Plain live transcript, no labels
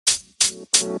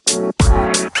Hello,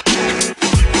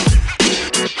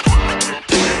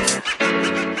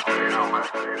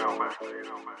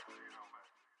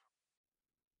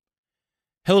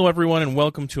 everyone, and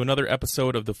welcome to another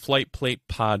episode of the Flight Plate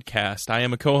Podcast. I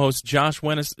am a co-host, Josh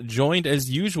Wennis, joined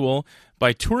as usual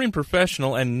by touring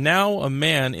professional and now a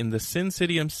man in the Sin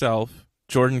City himself,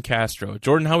 Jordan Castro.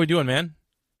 Jordan, how are we doing, man?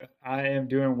 I am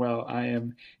doing well. I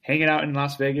am hanging out in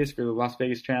Las Vegas for the Las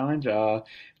Vegas Challenge. The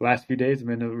last few days have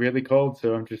been really cold,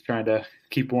 so I'm just trying to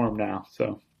keep warm now.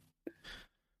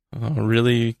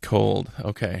 Really cold.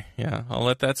 Okay, yeah, I'll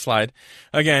let that slide.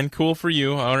 Again, cool for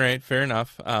you. All right, fair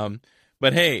enough.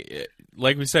 But hey,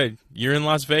 like we said, you're in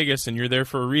Las Vegas and you're there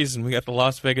for a reason. We got the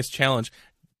Las Vegas Challenge.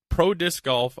 Pro Disc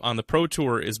Golf on the Pro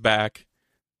Tour is back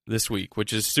this week,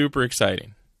 which is super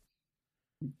exciting.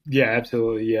 Yeah,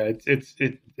 absolutely. Yeah,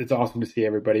 it's awesome to see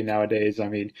everybody nowadays. I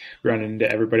mean, running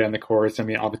into everybody on the course. I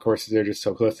mean, all the courses are just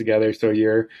so close together. So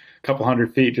you're a couple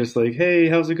hundred feet, just like, hey,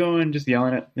 how's it going? Just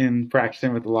yelling at and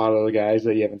practicing with a lot of the guys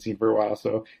that you haven't seen for a while.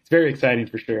 So it's very exciting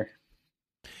for sure.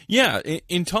 Yeah,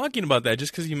 in talking about that,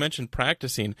 just because you mentioned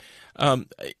practicing,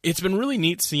 it's been really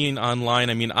neat seeing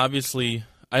online. I mean, obviously,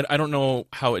 I don't know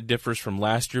how it differs from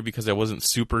last year because I wasn't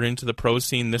super into the pro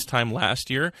scene this time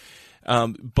last year,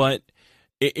 but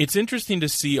it's interesting to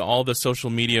see all the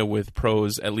social media with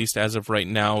pros, at least as of right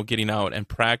now, getting out and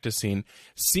practicing,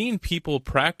 seeing people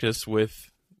practice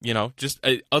with, just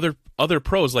other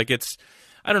pros. Like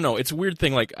I don't know, it's a weird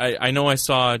thing. Like I know I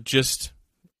saw just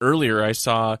earlier, I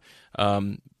saw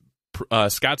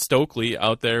Scott Stokely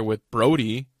out there with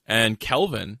Brody and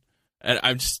Kelvin, and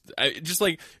I just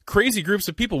like crazy groups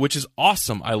of people, which is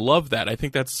awesome. I love that. I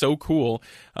think that's so cool.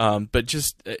 But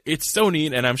just it's so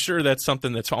neat, and I'm sure that's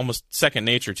something that's almost second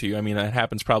nature to you. I mean, that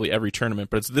happens probably every tournament,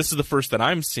 but this is the first that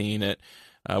I'm seeing it,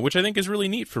 which I think is really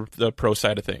neat for the pro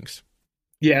side of things.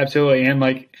 Yeah, absolutely. And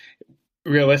like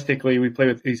realistically, we play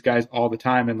with these guys all the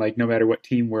time, and like no matter what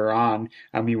team we're on,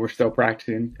 I mean, we're still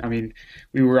practicing. I mean,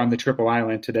 we were on the Triple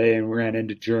Island today and we ran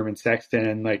into German Sexton,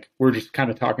 and like we're just kind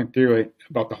of talking through it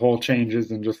about the whole changes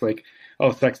and just like,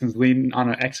 oh, Sexton's leaning on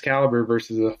an Excalibur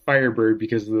versus a Firebird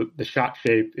because the shot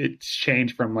shape, it's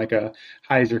changed from like a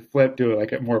hyzer flip to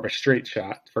like a more of a straight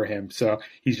shot for him. So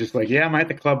he's just like, yeah, I might have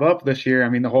to club up this year. I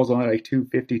mean, the hole's only like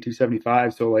 250,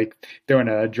 275, so like throwing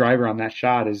a driver on that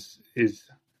shot is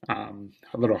a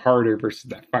little harder versus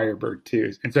that Firebird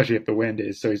too, especially if the wind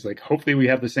is. So he's like, hopefully we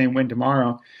have the same wind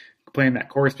tomorrow playing that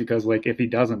course, because like if he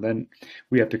doesn't, then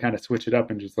we have to kind of switch it up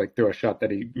and just like throw a shot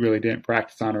that he really didn't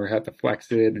practice on or have to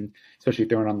flex it, and especially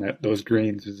throwing on those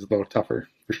greens is a little tougher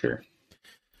for sure.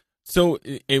 So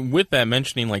with that,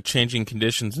 mentioning like changing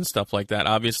conditions and stuff like that,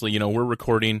 obviously, we're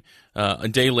recording a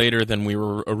day later than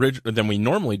we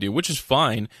normally do, which is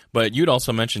fine. But you'd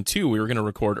also mentioned too, we were going to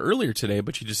record earlier today,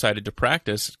 but you decided to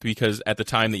practice because at the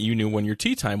time that you knew when your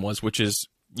tee time was, which is,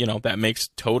 that makes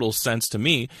total sense to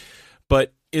me.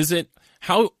 But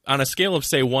how, on a scale of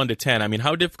say 1 to 10, I mean,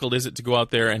 how difficult is it to go out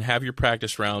there and have your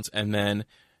practice rounds and then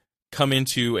come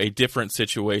into a different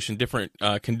situation, different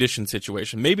condition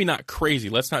situation? Maybe not crazy.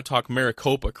 Let's not talk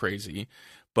Maricopa crazy,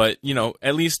 but,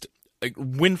 at least like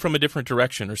wind from a different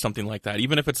direction or something like that.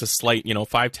 Even if it's a slight,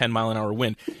 5-10 mile an hour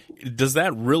wind, does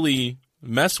that really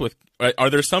mess with, are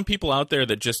there some people out there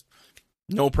that just,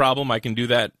 no problem, I can do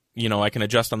that, I can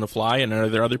adjust on the fly, and are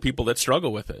there other people that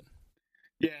struggle with it?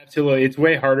 Yeah, absolutely. It's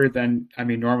way harder than,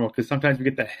 normal, because sometimes we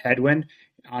get the headwind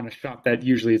on a shot that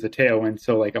usually is a tailwind.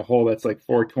 So like a hole that's like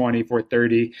 420,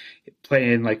 430,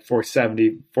 playing like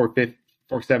 470, 450,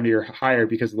 470 or higher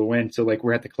because of the wind. So like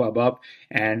we're at the club up,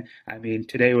 and I mean,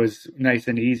 today was nice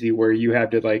and easy where you have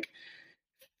to like,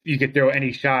 you could throw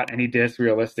any shot, any disc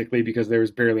realistically because there was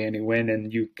barely any wind,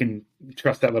 and you can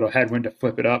trust that little headwind to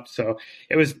flip it up. So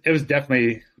it was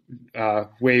definitely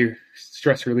way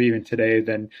stress relieving today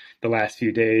than the last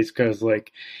few days, because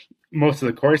like most of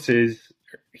the courses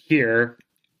here,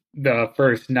 the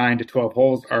first 9 to 12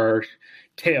 holes are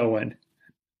tailwind.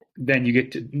 Then you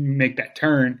get to make that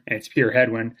turn and it's pure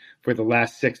headwind for the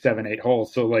last 6, 7, 8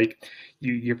 holes. So like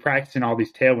you're practicing all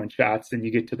these tailwind shots, then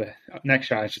you get to the next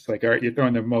shot. It's just like, all right, you're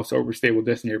throwing the most overstable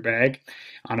disc in your bag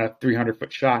on a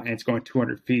 300-foot shot and it's going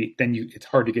 200 feet. Then it's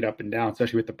hard to get up and down,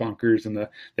 especially with the bunkers and the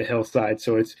hillside.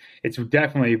 So it's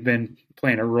definitely been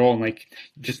playing a role. And like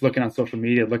just looking on social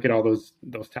media, look at all those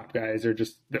top guys, are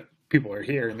just, the people are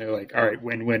here and they're like, all right,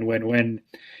 win.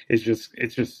 It's just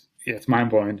yeah, it's mind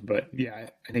blowing. But yeah,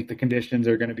 I think the conditions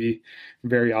are going to be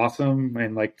very awesome,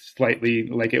 and like slightly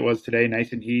like it was today,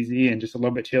 nice and easy and just a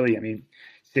little bit chilly. I mean,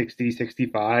 60,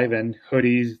 65 and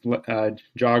hoodies,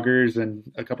 joggers,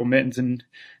 and a couple mittens and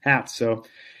hats. So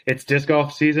it's disc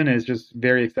golf season is just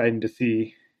very exciting to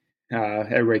see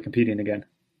everybody competing again.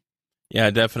 Yeah,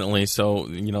 definitely. So,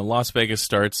 Las Vegas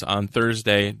starts on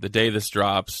Thursday, the day this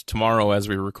drops, tomorrow as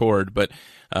we record, but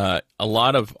a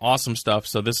lot of awesome stuff.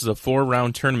 So this is a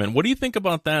 4-round tournament. What do you think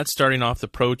about that, starting off the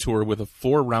Pro Tour with a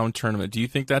 4-round tournament? Do you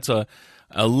think that's a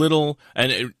little,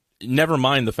 never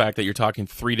mind the fact that you're talking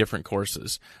 3 different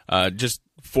courses, just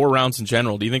 4 rounds in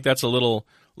general, do you think that's a little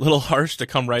harsh to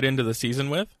come right into the season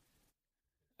with?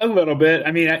 A little bit.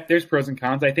 I mean, there's pros and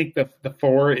cons. I think the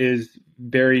 4 is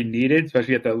very needed,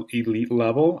 especially at the elite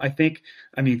level. I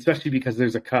mean, especially because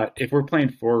there's a cut. If we're playing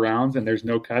 4 rounds and there's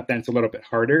no cut, then it's a little bit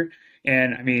harder.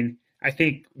 And I mean, I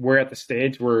think we're at the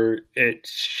stage where it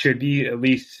should be at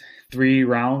least 3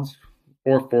 rounds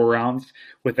or 4 rounds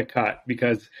with a cut,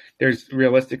 because there's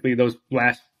realistically those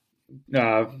last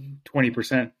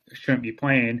 20% shouldn't be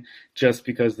playing, just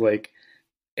because like,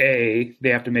 A, they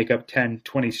have to make up 10,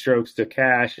 20 strokes to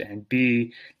cash, and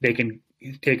B, they can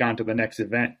take on to the next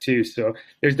event too. So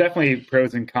there's definitely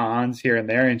pros and cons here and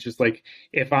there. And it's just like,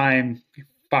 if I'm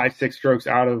 5, 6 strokes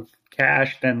out of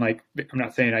cash, then like, I'm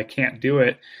not saying I can't do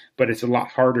it, but it's a lot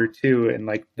harder too. And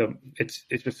like it's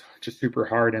just super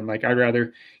hard. And like, I'd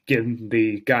rather give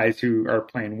the guys who are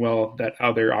playing well that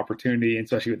other opportunity, and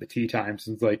especially with the tee times.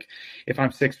 It's like, if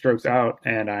I'm 6 strokes out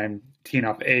and I'm teeing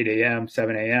off 8 a.m.,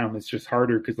 7 a.m., it's just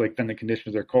harder, because like then the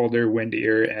conditions are colder,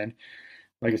 windier, and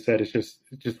like I said, it's just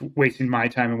wasting my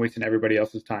time and wasting everybody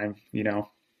else's time,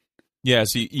 Yeah,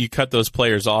 so you cut those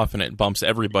players off, and it bumps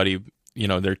everybody,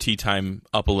 their tee time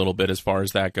up a little bit as far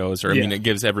as that goes. Or, I mean, it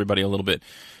gives everybody a little bit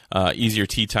easier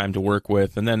tee time to work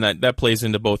with. And then that plays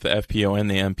into both the FPO and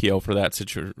the MPO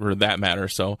for that matter.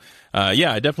 So,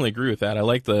 yeah, I definitely agree with that. I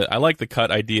like the cut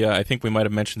idea. I think we might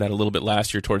have mentioned that a little bit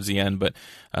last year towards the end, but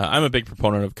I'm a big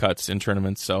proponent of cuts in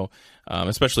tournaments, so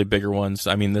especially bigger ones.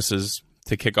 I mean, this is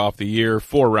to kick off the year,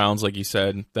 4 rounds, like you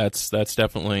said. That's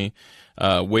definitely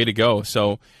way to go.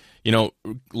 So,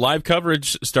 live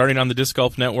coverage starting on the Disc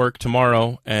Golf Network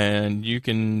tomorrow, and you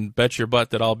can bet your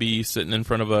butt that I'll be sitting in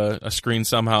front of a screen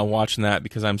somehow watching that,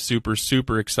 because I'm super,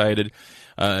 super excited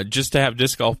just to have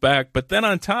disc golf back. But then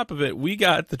on top of it, we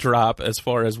got the drop as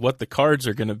far as what the cards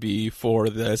are going to be for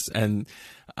this, and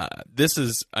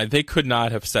they could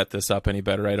not have set this up any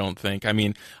better, I don't think. I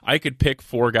mean, I could pick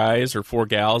 4 guys or 4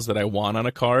 gals that I want on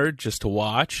a card just to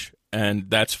watch, and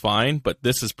that's fine, but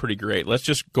this is pretty great. Let's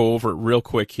just go over it real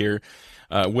quick here.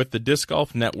 With the Disc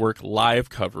Golf Network live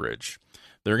coverage,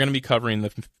 they're going to be covering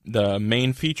the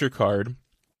main feature card.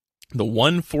 The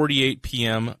 1:48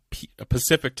 p.m.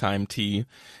 Pacific time tee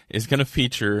is going to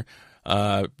feature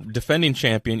defending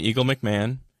champion Eagle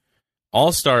McMahon,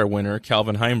 all-star winner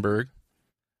Calvin Heimberg,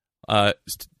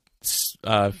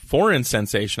 foreign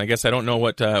sensation. I guess I don't know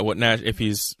if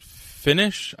he's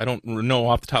Finnish. I don't know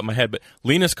off the top of my head, but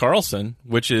Linus Karlsson,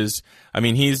 which is, I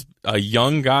mean, he's a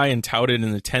young guy and touted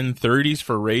in the 1030s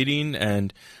for rating,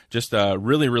 and just a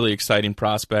really, really exciting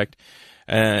prospect.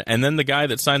 And then the guy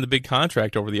that signed the big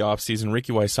contract over the offseason,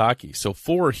 Ricky Wysocki. So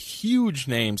 4 huge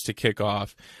names to kick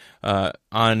off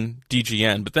on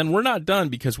DGN. But then we're not done,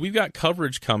 because we've got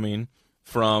coverage coming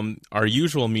from our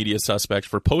usual media suspects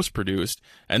for post-produced,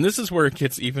 and this is where it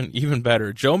gets even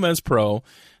better. Joe Mez Pro,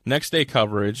 next day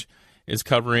coverage, is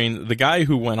covering the guy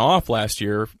who went off last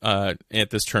year at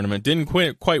this tournament. Didn't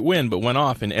quite win, but went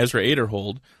off, in Ezra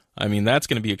Aderhold. I mean, that's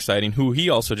going to be exciting. Who he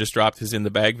also just dropped his In the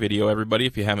Bag video, everybody.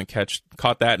 If you haven't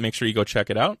caught that, make sure you go check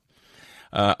it out.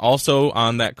 Also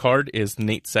on that card is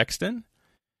Nate Sexton,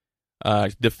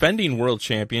 defending world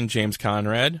champion James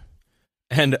Conrad,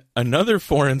 and another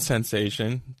foreign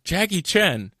sensation, Jackie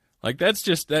Chen. Like, that's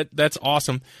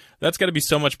awesome. That's got to be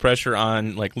so much pressure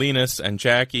on, like, Linus and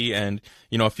Jackie and,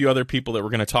 a few other people that we're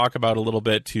going to talk about a little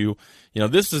bit to,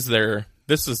 this is their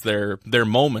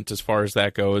moment as far as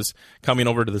that goes, coming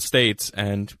over to the States,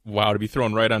 and wow, to be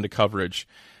thrown right onto coverage.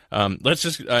 I'm going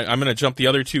to jump the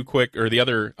other 2 quick, or the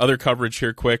other coverage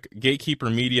here quick. Gatekeeper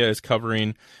Media is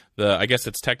covering I guess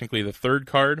it's technically the 3rd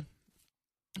card.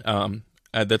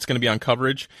 That's going to be on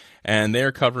coverage, and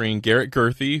they're covering Garrett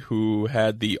Gurthey, who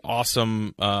had the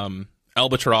awesome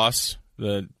Albatross,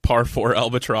 the par 4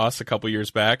 Albatross a couple years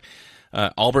back.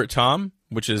 Albert Tom,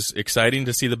 which is exciting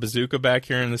to see the bazooka back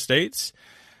here in the States.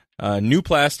 New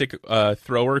plastic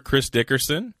thrower Chris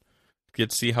Dickerson. Get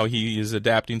to see how he is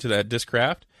adapting to that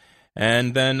discraft.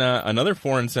 And then another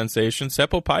foreign sensation,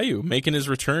 Seppo Payu, making his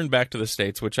return back to the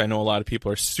States, which I know a lot of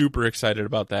people are super excited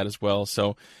about that as well.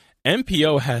 So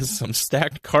MPO has some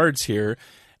stacked cards here,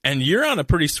 and you're on a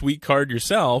pretty sweet card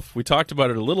yourself. We talked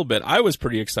about it a little bit. I was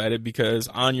pretty excited because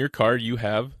on your card you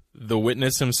have the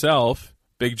witness himself,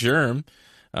 Big Germ.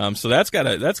 So that's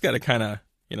gotta kind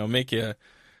of make you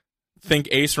think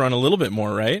Ace Run a little bit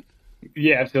more, right?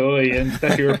 Yeah, absolutely. And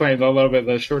especially we're playing a little bit of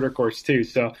the shorter course too.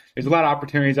 So there's a lot of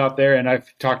opportunities out there. And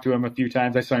I've talked to him a few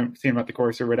times. I saw him, seen him at the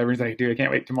course or whatever. He's like, dude, I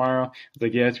can't wait tomorrow. I was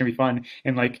like, yeah, it's gonna be fun.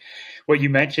 And like what you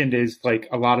mentioned is like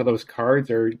a lot of those cards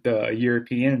are the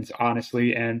Europeans,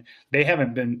 honestly, and they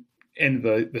haven't been in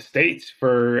the States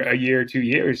for a year, 2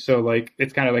 years. So like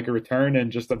it's kind of like a return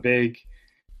and just a big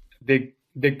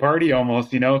party almost,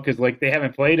 because like they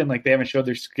haven't played and like they haven't showed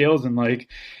their skills, and like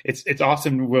it's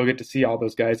awesome. We'll get to see all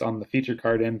those guys on the feature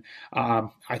card, and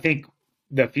I think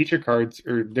the feature cards,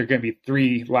 or they're going to be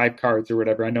 3 live cards or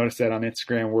whatever. I noticed that on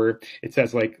Instagram where it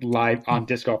says like live on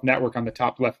Disc Golf Network on the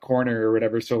top left corner or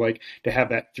whatever. So like to have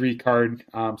that 3 card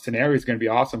scenario is going to be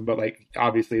awesome. But like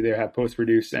obviously they have post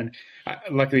produced, and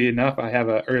luckily enough, I have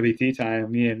an early tee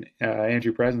time. Me and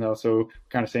Andrew Presnell, so we're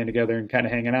kind of staying together and kind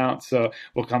of hanging out. So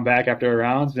we'll come back after our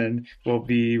rounds and we'll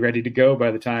be ready to go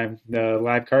by the time the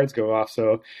live cards go off.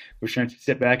 So we're trying to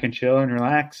sit back and chill and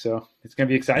relax. So it's going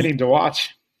to be exciting to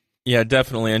watch. Yeah,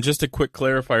 definitely. And just a quick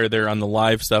clarifier there on the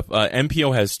live stuff.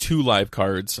 MPO has 2 live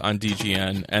cards on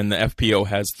DGN, and the FPO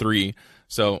has 3.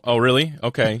 So, oh, really?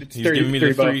 Okay. He's giving me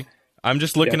the 3. I'm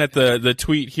just looking at the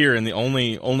tweet here, and the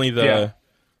only the.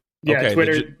 Yeah, okay,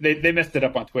 Twitter. They messed it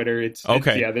up on Twitter. It's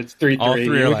okay. It's 3-3. All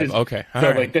 3 are live. Okay. All so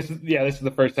right. Like this is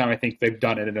the first time I think they've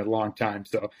done it in a long time.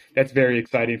 So that's very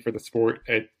exciting for the sport,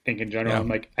 I think, in general. Yeah. And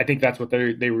like I think that's what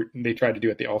they tried to do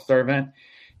at the All-Star event.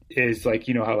 Is like,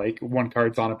 how like one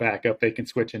card's on a backup, they can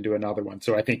switch into another one.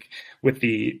 So I think with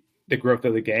the growth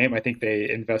of the game, I think they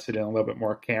invested in a little bit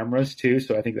more cameras too.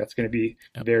 So I think that's going to be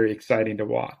very exciting to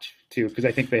watch too, because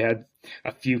I think they had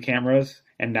a few cameras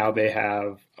and now they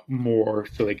have more,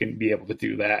 so they can be able to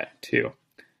do that too.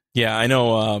 Yeah, I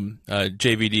know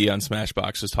JVD on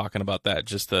Smashbox was talking about that,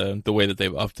 just the way that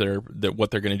they've upped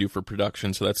what they're going to do for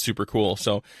production. So that's super cool.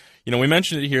 So, we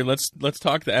mentioned it here. Let's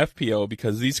talk the FPO,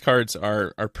 because these cards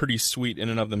are pretty sweet in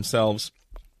and of themselves.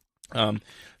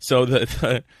 So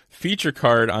the feature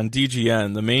card on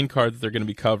DGN, the main card that they're going to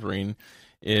be covering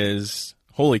is,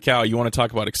 holy cow, you want to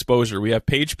talk about exposure. We have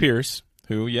Paige Pierce,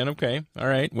 who, okay, all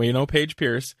right, Paige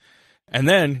Pierce. And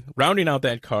then rounding out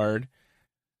that card,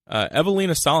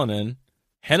 Evelina Salonen,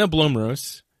 Henna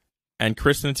Blomroos, and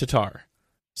Kristen Tatar.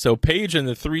 So Paige and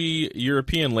the 3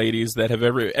 European ladies that have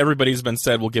everybody's been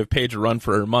said will give Paige a run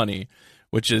for her money,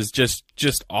 which is just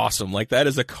awesome. Like, that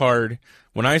is a card.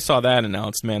 When I saw that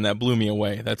announced, man, that blew me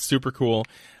away. That's super cool.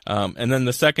 And then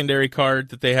the secondary card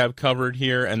that they have covered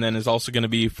here, and then is also going to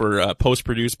be for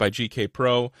post-produced by GK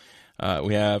Pro.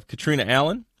 We have Katrina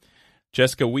Allen,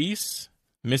 Jessica Weiss,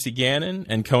 Missy Gannon,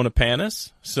 and Kona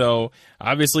Panis. So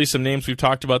obviously some names we've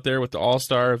talked about there with the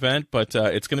All-Star event, but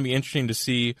it's going to be interesting to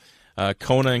see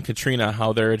Kona and Katrina,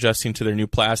 how they're adjusting to their new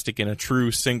plastic in a true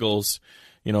singles,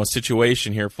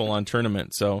 situation here, full-on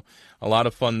tournament. So a lot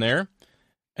of fun there.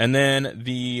 And then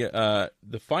the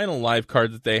final live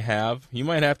card that they have, you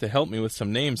might have to help me with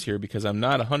some names here because I'm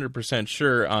not 100%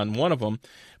 sure on one of them,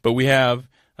 but we have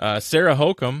Sarah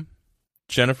Hokum,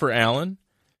 Jennifer Allen,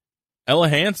 Ella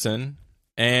Hansen,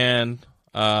 and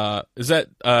is that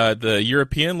the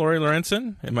European Lori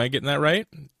Lorenzen? Am I getting that right?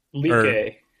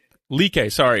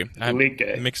 Lieke, sorry. I'm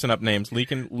mixing up names. Lieke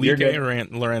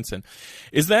Lorenzen.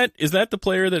 Is that the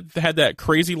player that had that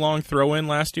crazy long throw-in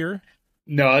last year?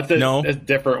 No, it's a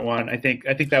different one. I think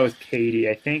that was Katie.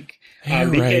 I think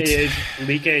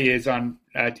Lieke is on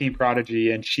Team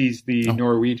Prodigy, and she's the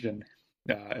Norwegian.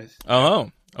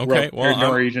 Okay, well,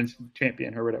 Norwegian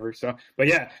champion or whatever. So, but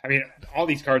yeah, I mean, all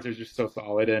these cards are just so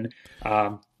solid, and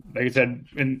like I said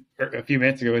a few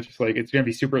minutes ago, it's just like it's going to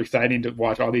be super exciting to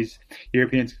watch all these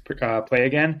Europeans play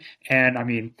again. And I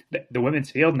mean, the women's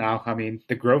field now, I mean,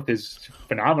 the growth is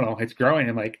phenomenal. It's growing,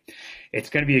 and like it's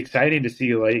going to be exciting to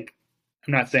see. Like,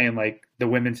 I'm not saying like the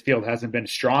women's field hasn't been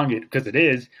strong, because it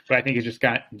is, but I think it's just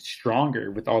gotten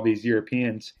stronger with all these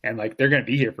Europeans, and like they're going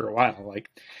to be here for a while. Like,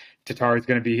 Tatar is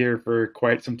going to be here for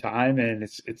quite some time, and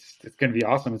it's going to be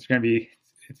awesome. It's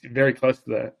very close to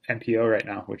the NPO right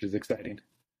now, which is exciting.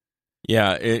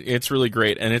 Yeah, it's really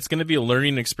great, and it's going to be a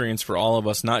learning experience for all of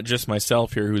us, not just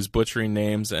myself here who's butchering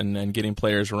names and getting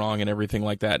players wrong and everything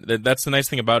like that. That's the nice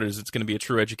thing about it, is it's going to be a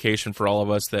true education for all of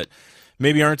us that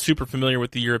maybe aren't super familiar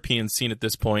with the European scene at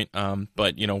this point,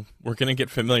 but we're going to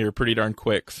get familiar pretty darn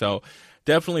quick. So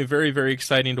definitely very, very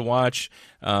exciting to watch.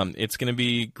 It's going to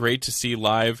be great to see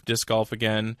live disc golf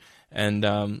again.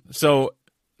 And so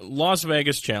Las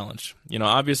Vegas Challenge.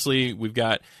 Obviously we've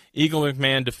got Eagle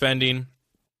McMahon defending.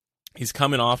 He's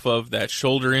coming off of that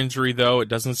shoulder injury, though. It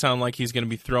doesn't sound like he's going to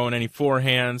be throwing any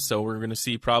forehands, so we're going to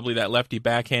see probably that lefty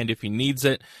backhand if he needs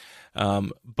it.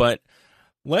 But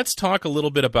let's talk a little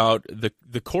bit about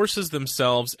the courses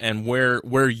themselves and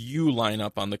where you line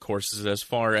up on the courses as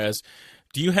far as,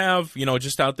 do you have,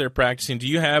 just out there practicing, do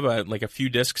you have a few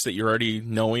discs that you're already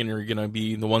knowing are going to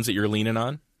be the ones that you're leaning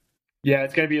on? Yeah,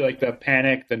 it's going to be like the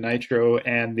Panic, the Nitro,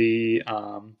 and the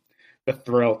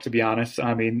Thrill, to be honest.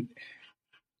 I mean,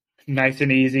 nice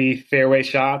and easy fairway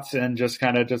shots and just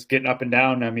kind of just getting up and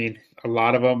down. I mean, a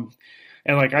lot of them,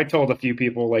 and like I told a few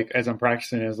people, like as I'm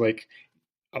practicing, is like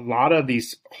a lot of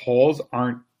these holes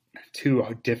aren't too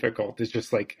difficult. It's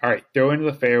just like, all right, throw into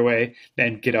the fairway,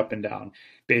 then get up and down,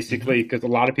 basically, because a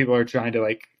lot of people are trying to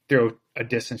like throw a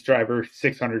distance driver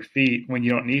 600 feet when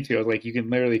you don't need to. Like you can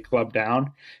literally club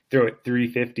down, throw it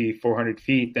 350, 400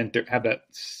 feet, then have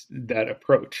that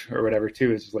approach or whatever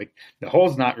too. It's just like the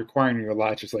hole's not requiring you a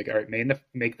lot. It's just like, all right,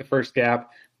 make the first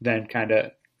gap, then kind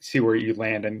of see where you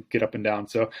land and get up and down.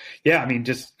 So yeah, I mean,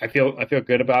 just I feel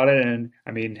good about it. And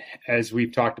I mean, as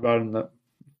we've talked about in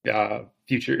the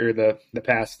future or the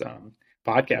past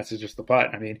podcast, is just the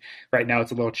putt. I mean, right now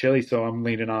it's a little chilly, so I'm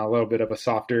leaning on a little bit of a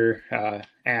softer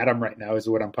Atom right now is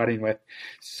what I'm putting with.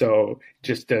 So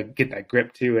just to get that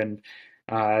grip too, and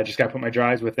just got to put my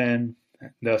drives within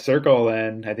the circle,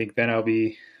 and I think then I'll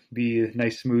be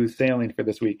nice smooth sailing for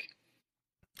this week.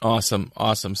 Awesome.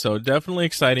 So definitely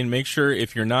exciting. Make sure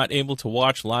if you're not able to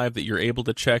watch live that you're able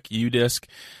to check Udisc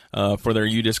for their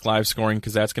Udisc live scoring,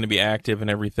 because that's going to be active and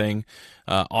everything.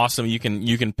 Awesome. You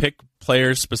can pick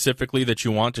players specifically that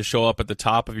you want to show up at the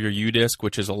top of your Udisc,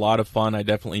 which is a lot of fun. I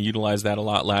definitely utilized that a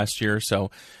lot last year.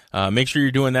 So make sure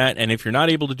you're doing that. And if you're not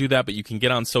able to do that, but you can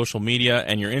get on social media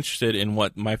and you're interested in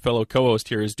what my fellow co-host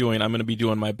here is doing, I'm going to be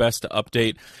doing my best to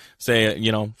update, say,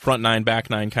 front nine,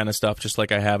 back nine kind of stuff, just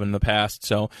like I have in the past.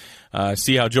 So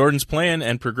see how Jordan's playing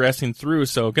and progressing through.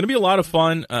 So going to be a lot of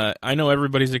fun. I know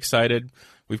everybody's excited.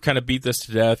 We've kind of beat this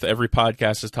to death. Every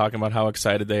podcast is talking about how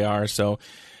excited they are. So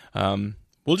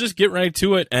we'll just get right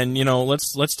to it. And,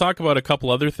 let's talk about a couple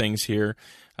other things here.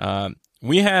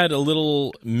 We had a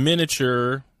little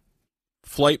miniature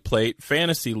Flight Plate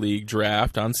Fantasy League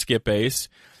draft on Skip Ace,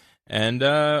 and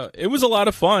it was a lot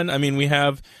of fun. I mean, we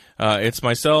have, it's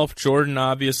myself, Jordan,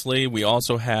 obviously. We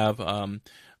also have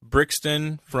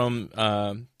Brixton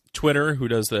from Twitter, who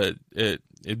does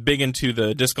big into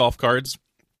the disc golf cards.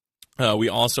 We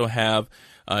also have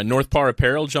North Par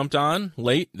Apparel jumped on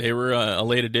late. They were a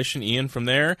late addition. Ian from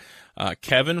there.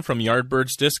 Kevin from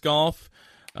Yardbirds Disc Golf.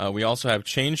 We also have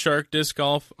Chain Shark Disc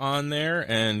Golf on there.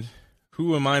 And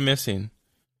who am I missing?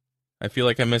 I feel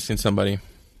like I'm missing somebody.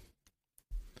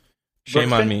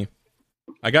 Shame on me.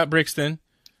 I got Brixton.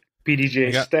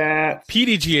 PDGA Stats.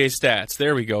 PDGA Stats.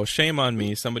 There we go. Shame on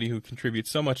me. Somebody who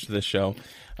contributes so much to this show.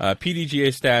 PDGA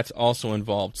Stats also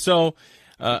involved. So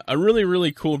a really,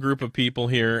 really cool group of people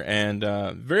here, and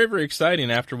very, very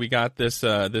exciting after we got this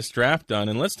draft done.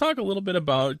 And let's talk a little bit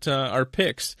about our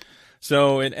picks.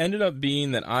 So it ended up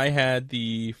being that I had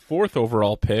the 4th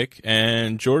overall pick,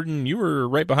 and Jordan, you were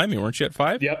right behind me, weren't you, at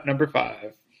 5? Yep, number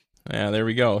 5. Yeah, there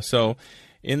we go. So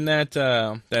in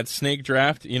that snake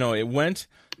draft, it went,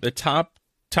 the top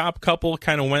couple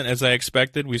kind of went as I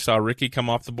expected. We saw Ricky come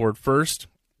off the board first,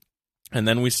 and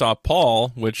then we saw Paul,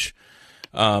 which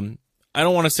I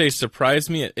don't want to say surprised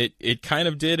me. It kind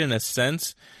of did in a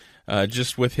sense,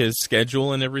 just with his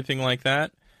schedule and everything like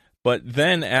that. But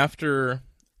then after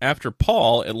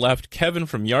Paul, it left Kevin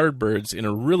from Yardbirds in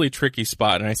a really tricky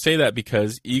spot. And I say that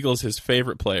because Eagle's his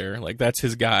favorite player. Like, that's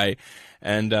his guy.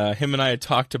 And him and I had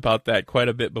talked about that quite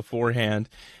a bit beforehand.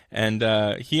 And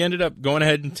he ended up going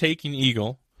ahead and taking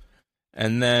Eagle.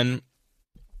 And then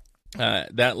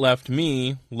that left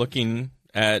me looking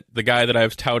at the guy that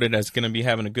I've touted as going to be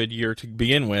having a good year to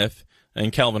begin with,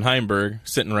 and Calvin Heimberg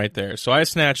sitting right there. So I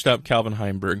snatched up Calvin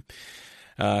Heimberg.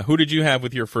 Who did you have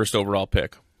with your first overall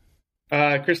pick?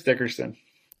 Chris Dickerson.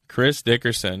 Chris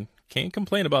Dickerson. Can't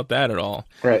complain about that at all.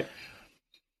 Right.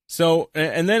 So,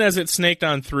 and then as it snaked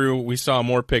on through, we saw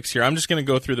more picks here. I'm just going to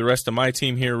go through the rest of my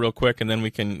team here real quick, and then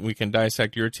we can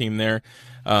dissect your team there.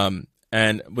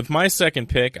 And with my second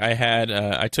pick,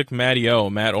 I took Matt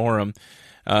Oram.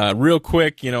 Real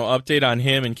quick, update on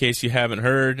him in case you haven't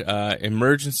heard.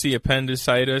 Emergency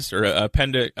appendicitis or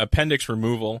appendix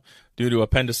removal due to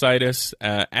appendicitis,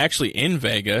 actually in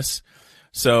Vegas.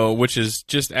 So, which is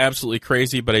just absolutely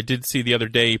crazy. But I did see the other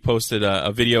day he posted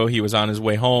a video. He was on his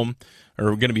way home,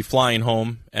 or going to be flying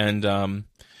home, and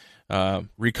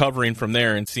recovering from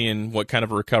there, and seeing what kind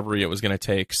of a recovery it was going to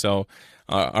take. So,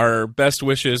 our best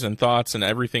wishes and thoughts and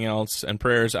everything else and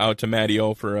prayers out to Matty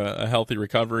O for a healthy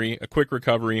recovery, a quick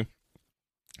recovery.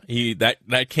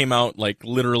 That came out like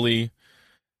literally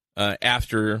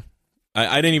after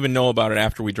I didn't even know about it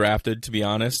after we drafted, to be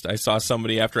honest. I saw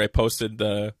somebody after I posted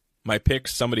my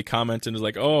picks, somebody commented and was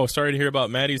like, "Oh, sorry to hear about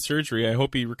Maddie's surgery. I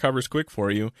hope he recovers quick for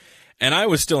you." And I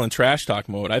was still in trash talk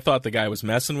mode. I thought the guy was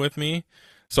messing with me.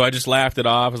 So I just laughed it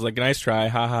off. I was like, "Nice try,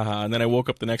 ha ha ha." And then I woke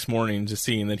up the next morning just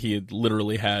seeing that he had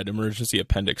literally had emergency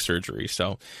appendix surgery.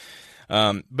 So,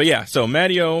 but yeah, so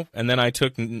Matteo, and then I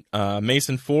took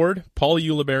Mason Ford, Paul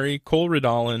Ulibarri, Cole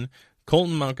Redolin,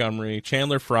 Colton Montgomery,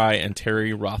 Chandler Fry, and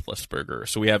Terry Roethlisberger.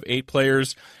 So we have 8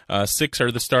 players. 6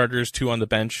 are the starters, 2 on the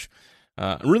bench.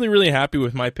 Really, really happy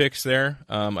with my picks there.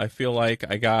 I feel like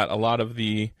I got a lot of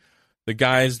the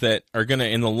guys that are going to,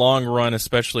 in the long run,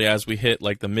 especially as we hit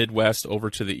like the Midwest over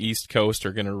to the East Coast,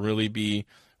 are going to really be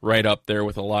right up there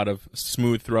with a lot of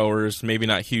smooth throwers, maybe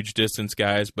not huge distance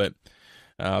guys, but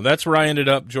that's where I ended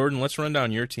up. Jordan, let's run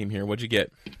down your team here. What'd you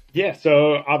get? Yeah,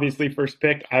 so obviously first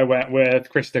pick, I went with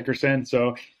Chris Dickerson.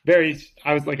 So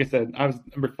I was, like I said, I was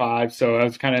number 5. So I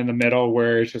was kind of in the middle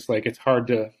where it's just like, it's hard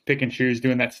to pick and choose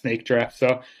doing that snake draft.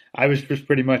 So I was just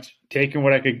pretty much taking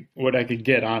what I could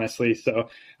get, honestly. So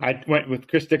I went with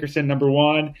Chris Dickerson, number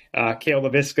 1, Cale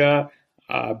LaVisca,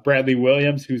 Bradley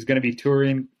Williams, who's going to be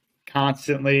touring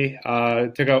constantly.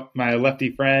 Took out my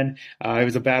lefty friend. It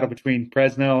was a battle between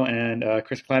Presnell and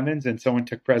Chris Clemens, and someone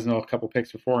took Presnell a couple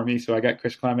picks before me, so I got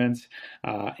Chris Clemens.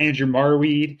 Andrew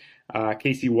Marweed,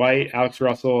 Casey White, Alex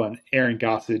Russell, and Aaron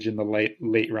Gossage in the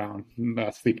late round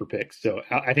sleeper picks. So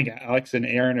I think Alex and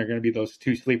Aaron are going to be those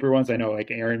 2 sleeper ones. I know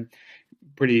like Aaron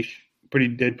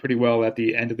did pretty well at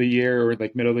the end of the year or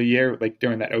like middle of the year, like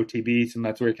during that OTBs, and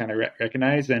that's where he kind of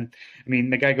recognized. And I mean,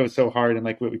 the guy goes so hard, and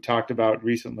like what we talked about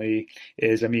recently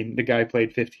is, I mean, the guy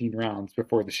played 15 rounds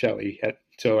before the Shelley,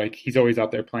 so like he's always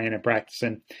out there playing and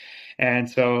practicing. And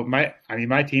so my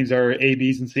teams are A,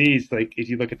 B's, and C's. Like if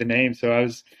you look at the name, so I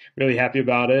was really happy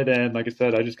about it. And like I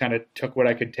said, I just kind of took what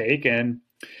I could take, and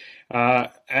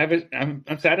I'm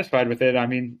satisfied with it. I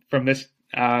mean, from this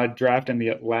draft and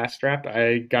the last draft,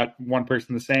 I got one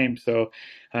person the same. So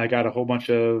I got a whole bunch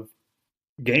of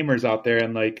gamers out there,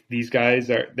 and like these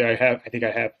guys I think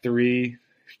I have 3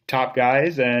 top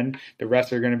guys, and the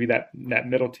rest are going to be that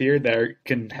middle tier that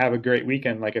can have a great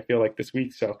weekend, like I feel like this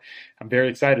week. So I'm very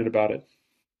excited about it.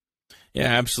 Yeah,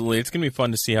 absolutely. It's going to be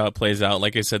fun to see how it plays out.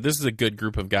 Like I said, this is a good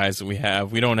group of guys that we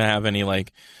have. We don't have any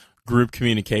like group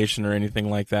communication or anything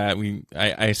like that.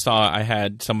 I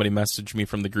had somebody message me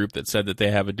from the group that said that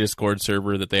they have a Discord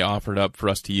server that they offered up for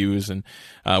us to use, and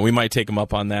we might take them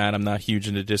up on that. I'm not huge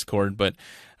into Discord, but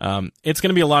it's going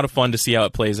to be a lot of fun to see how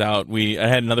it plays out. I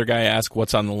had another guy ask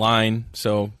what's on the line,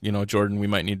 so Jordan, we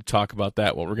might need to talk about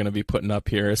that, what we're going to be putting up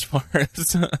here as far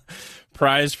as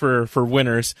prize for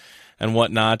winners and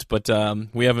whatnot, but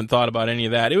we haven't thought about any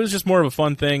of that. It was just more of a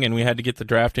fun thing, and we had to get the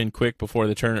draft in quick before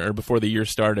the year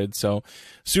started. So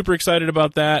super excited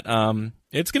about that.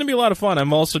 It's going to be a lot of fun.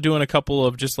 I'm also doing a couple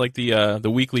of just like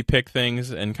the weekly pick things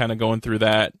and kind of going through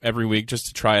that every week just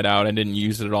to try it out. I didn't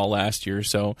use it at all last year,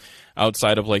 so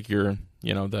outside of like your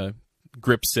the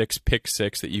grip 6 pick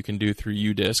 6 that you can do through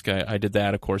Udisc, I did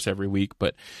that of course every week,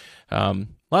 but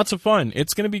lots of fun.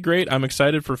 It's going to be great. I'm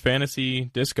excited for fantasy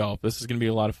disc golf. This is going to be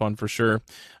a lot of fun for sure.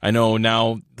 I know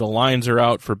now the lines are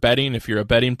out for betting. If you're a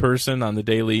betting person on the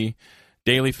daily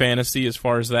fantasy, as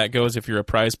far as that goes, if you're a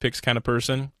prize picks kind of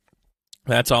person,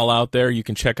 that's all out there. You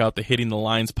can check out the Hitting the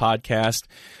Lines podcast.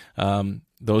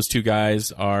 Those 2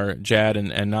 guys are Jad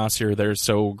and Nasir. They're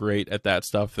so great at that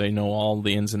stuff. They know all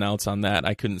the ins and outs on that.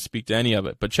 I couldn't speak to any of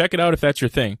it, but check it out if that's your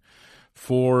thing,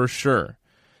 for sure.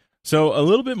 So a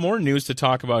little bit more news to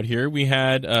talk about here. We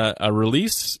had a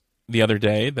release the other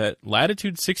day that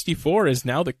Latitude 64 is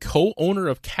now the co-owner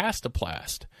of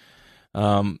Castoplast.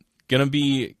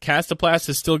 Castoplast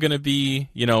is still gonna be,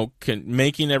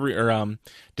 making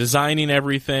designing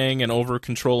everything and over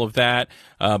control of that.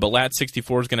 But Lat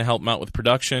 64 is gonna help them out with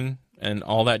production and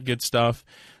all that good stuff.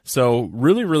 So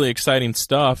really, really exciting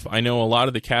stuff. I know a lot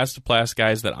of the Castoplast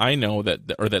guys that I know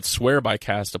that swear by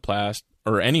Castoplast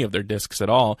or any of their discs at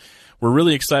all, we're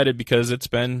really excited because it's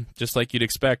been, just like you'd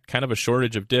expect, kind of a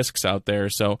shortage of discs out there.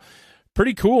 So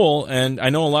pretty cool. And I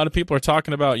know a lot of people are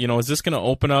talking about, is this going to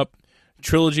open up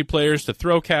Trilogy players to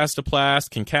throw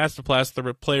Castoplast? Can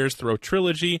Castoplast players throw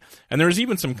Trilogy? And there's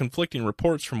even some conflicting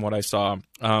reports from what I saw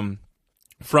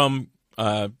from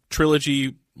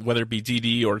Trilogy, whether it be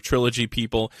DD or Trilogy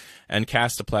people and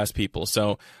Castoplast people.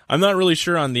 So I'm not really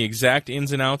sure on the exact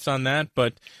ins and outs on that,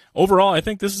 but overall, I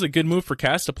think this is a good move for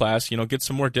Castoplast. Get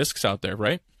some more discs out there,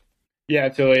 right? Yeah,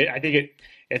 absolutely. I think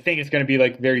it's going to be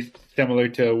like very similar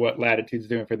to what Latitude's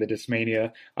doing for the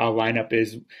Discmania lineup.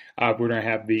 Is they're going to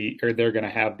have the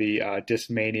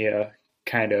Discmania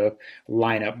kind of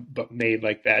lineup, but made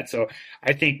like that. So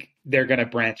I think they're going to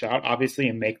branch out, obviously,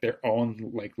 and make their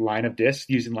own like line of discs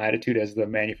using Latitude as the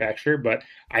manufacturer. But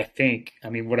I think, I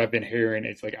mean, what I've been hearing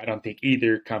is like I don't think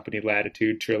either company,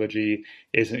 Latitude, Trilogy,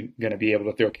 isn't going to be able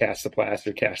to throw Castoplast,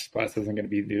 or Castoplast isn't going to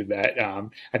be do that.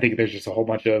 I think there's just a whole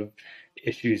bunch of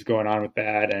issues going on with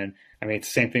that. And I mean, it's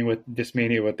the same thing with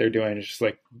Discmania. What they're doing is just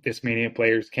like Discmania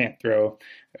players can't throw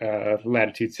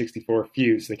Latitude 64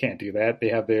 Fuse. They can't do that. They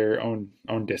have their own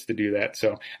disc to do that.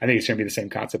 So I think it's going to be the same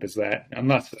concept as that.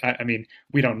 Unless, I mean,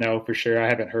 we don't know for sure. I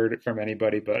haven't heard it from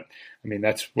anybody, but I mean,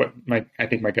 that's what I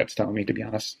think my gut's telling me, to be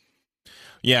honest.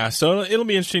 Yeah, so it'll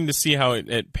be interesting to see how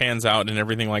it pans out and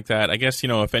everything like that. I guess,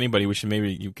 if anybody,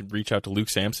 you could reach out to Luke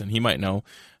Sampson. He might know.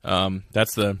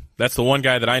 That's the one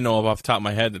guy that I know of off the top of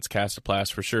my head that's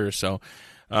Castoplast for sure. So,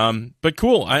 but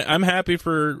cool. I'm happy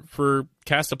for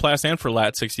Castoplast and for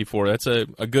Lat64. That's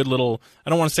a good little,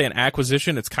 I don't want to say an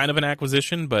acquisition. It's kind of an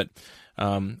acquisition, but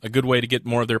a good way to get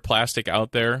more of their plastic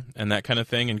out there and that kind of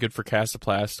thing, and good for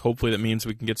Castoplast. Hopefully that means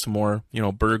we can get some more,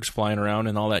 Bergs flying around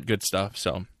and all that good stuff.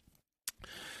 So.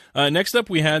 Next up,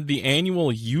 we had the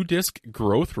annual Udisc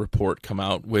growth report come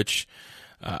out, which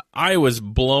I was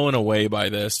blown away by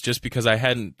this just because I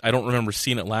don't remember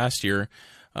seeing it last year.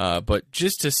 But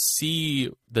just to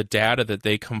see the data that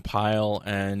they compile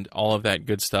and all of that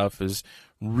good stuff is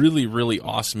really, really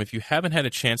awesome. If you haven't had a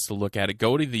chance to look at it,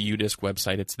 go to the Udisc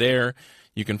website. It's there.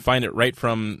 You can find it right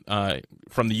from the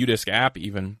Udisc app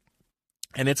even.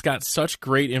 And it's got such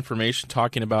great information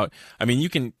talking about, I mean, you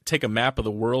can take a map of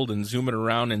the world and zoom it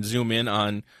around and zoom in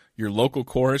on your local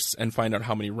course and find out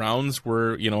how many rounds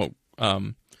were,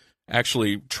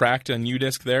 actually tracked on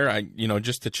Udisc there.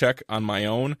 Just to check on my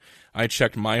own, I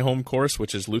checked my home course,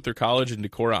 which is Luther College in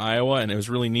Decorah, Iowa, and it was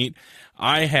really neat.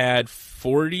 I had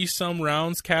 40-some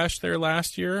rounds cached there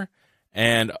last year,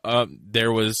 and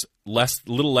there was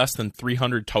little less than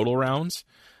 300 total rounds.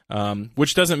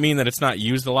 Which doesn't mean that it's not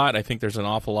used a lot. I think there's an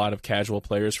awful lot of casual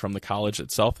players from the college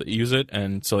itself that use it,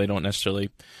 and so they don't necessarily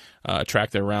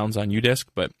track their rounds on Udisc.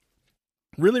 But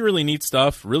really, really neat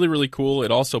stuff. Really, really cool.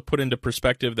 It also put into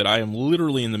perspective that I am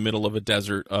literally in the middle of a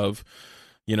desert of,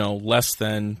 less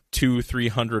than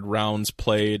 200-300 rounds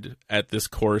played at this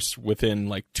course within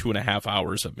like 2.5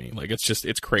 hours of me. Like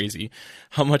it's crazy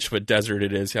how much of a desert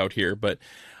it is out here. But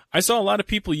I saw a lot of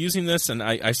people using this, and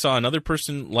I saw another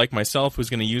person like myself who's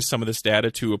going to use some of this data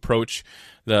to approach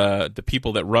the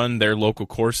people that run their local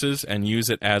courses and use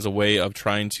it as a way of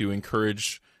trying to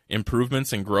encourage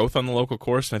improvements and growth on the local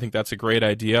course, and I think that's a great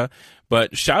idea.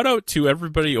 But shout out to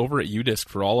everybody over at Udisc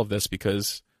for all of this,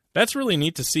 because that's really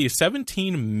neat to see.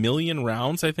 17 million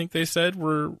rounds, I think they said,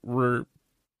 were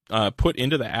put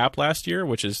into the app last year,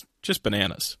 which is just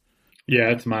bananas. Yeah,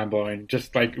 it's mind-blowing.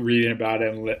 Just like reading about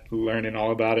it and learning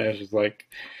all about it, it's just like,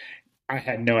 I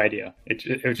had no idea.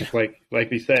 It was just like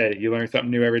we said, you learn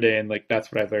something new every day, and like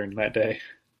that's what I learned that day.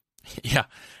 Yeah,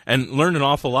 and learned an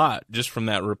awful lot just from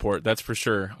that report, that's for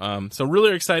sure. So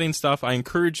really exciting stuff. I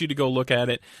encourage you to go look at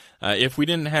it. If we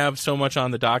didn't have so much on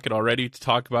the docket already to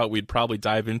talk about, we'd probably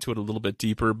dive into it a little bit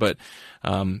deeper, but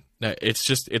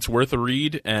it's worth a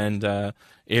read. And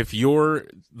if you're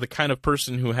the kind of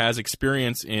person who has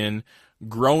experience in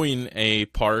growing a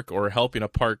park or helping a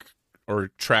park or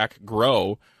track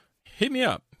grow, hit me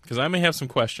up, because I may have some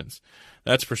questions.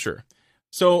 That's for sure.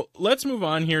 So let's move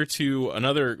on here to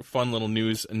another fun little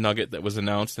news nugget that was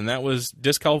announced, and that was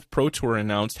Disc Golf Pro Tour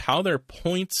announced how their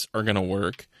points are going to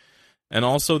work, and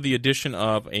also the addition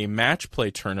of a match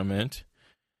play tournament,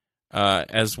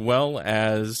 as well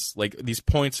as like these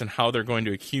points and how they're going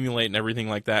to accumulate and everything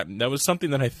like that. And that was something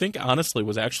that I think honestly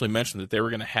was actually mentioned that they were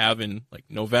going to have in like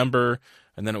November,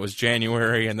 and then it was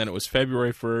January, and then it was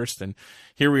February 1st, and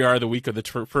here we are the week of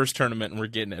the first tournament, and we're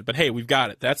getting it. But hey, we've got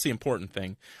it. That's the important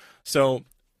thing. So,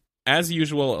 as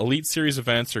usual, Elite Series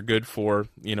events are good for,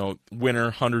 winner,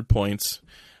 100 points.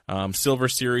 Silver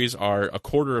Series are a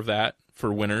quarter of that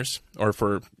for winners, or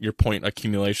for your point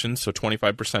accumulation, so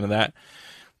 25% of that.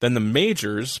 Then the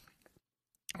majors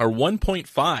are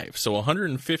 1.5, so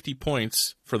 150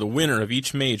 points for the winner of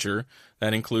each major.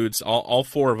 That includes all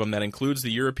four of them. That includes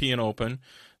the European Open,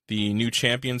 the New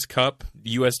Champions Cup,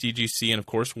 USDGC, and, of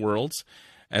course, Worlds.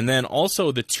 And then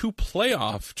also the two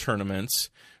playoff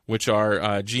tournaments, which are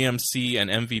GMC and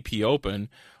MVP Open,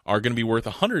 are going to be worth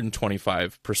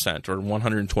 125% or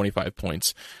 125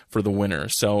 points for the winner.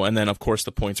 So, and then of course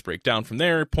the points break down from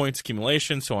there, points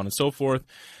accumulation, so on and so forth.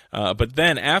 But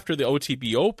then after the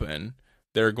OTB Open,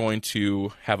 they're going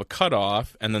to have a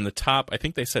cutoff, and then the top, I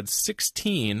think they said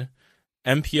 16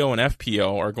 MPO and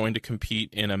FPO are going to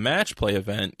compete in a match play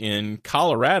event in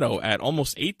Colorado at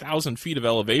almost 8,000 feet of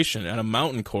elevation at a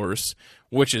mountain course,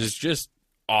 which is just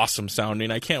awesome sounding.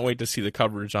 I can't wait to see the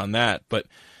coverage on that. But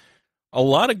a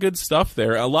lot of good stuff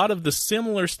there. A lot of the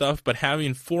similar stuff, but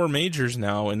having 4 majors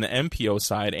now in the MPO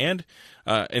side and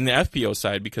in the FPO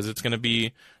side, because it's going to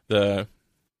be with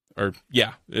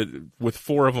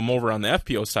 4 of them over on the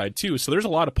FPO side too. So there's a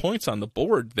lot of points on the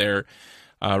board there.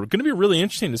 Going to be really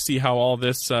interesting to see how all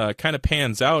this kind of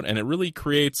pans out, and it really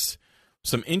creates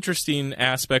some interesting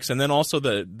aspects. And then also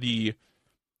the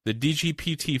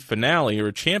DGPT finale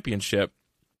or championship,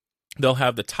 they'll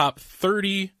have the top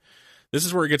 30. This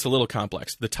is where it gets a little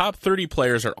complex. The top 30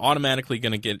 players are automatically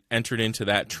going to get entered into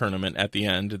that tournament at the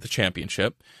end of the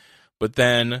championship. But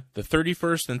then the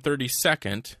 31st and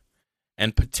 32nd,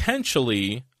 and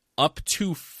potentially up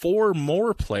to 4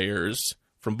 more players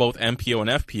from both MPO and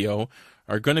FPO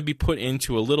are going to be put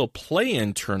into a little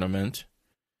play-in tournament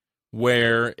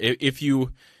where if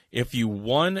you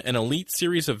won an Elite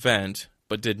Series event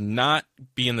but did not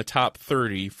be in the top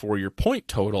 30 for your point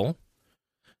total,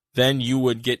 then you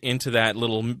would get into that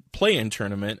little play-in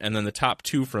tournament, and then the top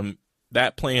 2 from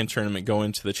that play-in tournament go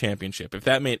into the championship. If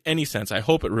that made any sense, I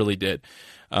hope it really did.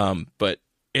 But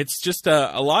it's just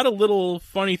a lot of little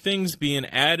funny things being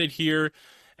added here.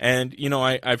 And,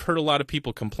 I've heard a lot of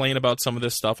people complain about some of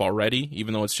this stuff already,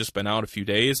 even though it's just been out a few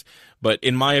days. But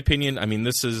in my opinion,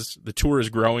 the tour is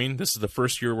growing. This is the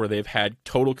first year where they've had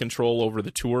total control over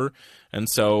the tour. And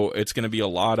so it's going to be a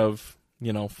lot of,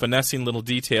 finessing little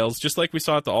details, just like we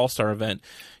saw at the All-Star event.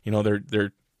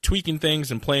 They're tweaking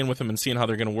things and playing with them and seeing how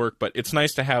they're going to work. But it's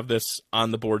nice to have this on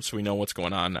the board so we know what's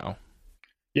going on now.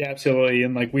 Yeah, absolutely.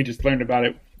 And we just learned about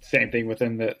it, same thing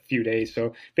within the few days.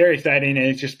 So very exciting. And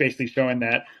it's just basically showing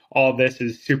that all this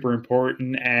is super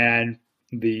important, and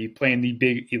playing the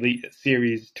big Elite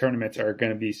Series tournaments are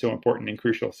going to be so important and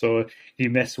crucial. So if you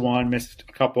missed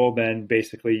a couple, then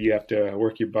basically you have to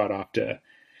work your butt off to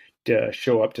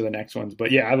show up to the next ones.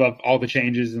 But yeah, I love all the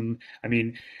changes. And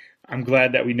I'm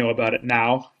glad that we know about it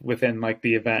now within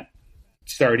the event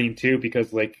starting too, because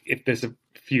if there's a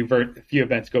few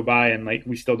events go by and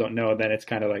we still don't know, then it's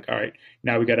kind of all right,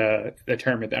 now we got a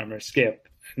tournament that I'm going to skip.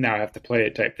 Now I have to play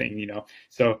it type thing,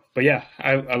 So, but yeah,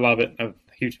 I love it. I'm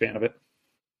a huge fan of it.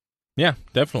 Yeah,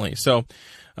 definitely. So,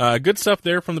 good stuff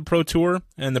there from the Pro Tour,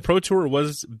 and the Pro Tour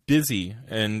was busy,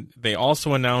 and they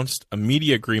also announced a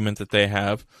media agreement that they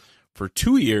have for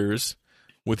 2 years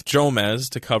with Jomez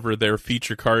to cover their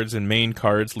feature cards and main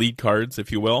cards, lead cards,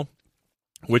 if you will,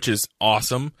 which is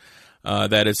awesome.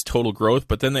 That is total growth.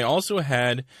 But then they also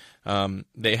had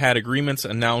agreements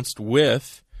announced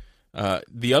with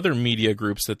the other media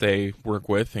groups that they work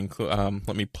with.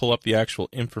 Let me pull up the actual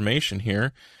information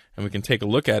here, and we can take a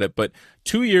look at it. But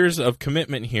 2 years of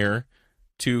commitment here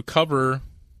to cover,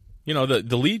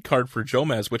 the lead card for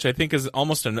Jomez, which I think is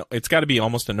it's got to be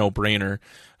almost a no-brainer.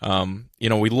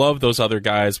 We love those other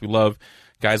guys. We love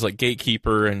guys like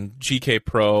Gatekeeper and GK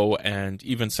Pro and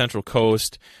even Central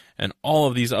Coast and all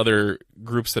of these other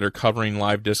groups that are covering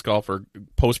live disc golf or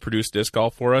post-produced disc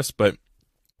golf for us. But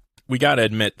we got to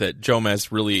admit that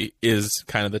Jomez really is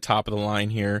kind of the top of the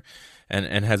line here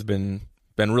and has been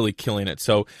really killing it.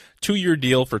 So 2-year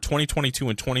deal for 2022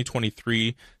 and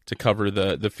 2023 to cover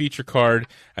the feature card,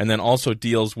 and then also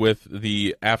deals with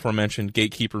the aforementioned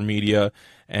Gatekeeper Media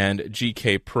and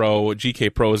GK Pro.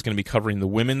 GK Pro is going to be covering the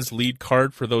women's lead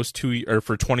card for those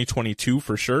for 2022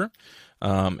 for sure.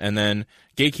 And then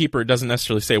Gatekeeper doesn't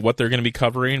necessarily say what they're going to be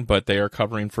covering, but they are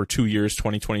covering for 2 years,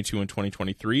 2022 and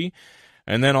 2023.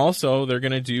 And then also they're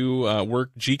going to do work.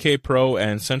 GK Pro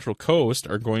and Central Coast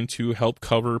are going to help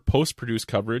cover post-produced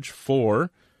coverage for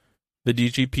the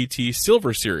DGPT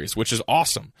Silver Series, which is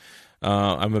awesome.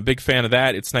 I'm a big fan of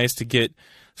that. It's nice to get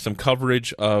some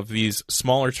coverage of these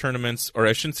smaller tournaments, or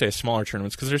I shouldn't say smaller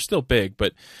tournaments because they're still big,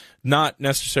 but not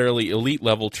necessarily elite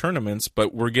level tournaments,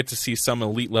 but we get to see some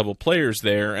elite level players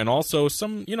there, and also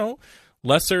some,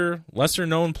 lesser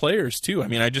known players too.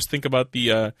 I just think about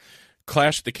the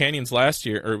Clash of the Canyons last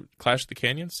year, or Clash of the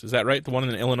Canyons, is that right? The one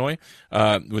in Illinois,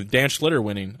 with Dan Schlitter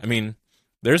winning.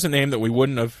 There's a name that we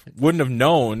wouldn't have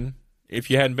known if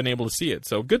you hadn't been able to see it.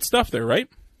 So good stuff there, right?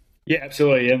 Yeah,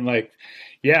 absolutely. And I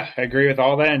agree with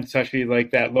all that, and especially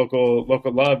that local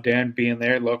love, Dan being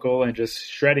there local and just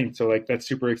shredding. So that's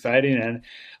super exciting,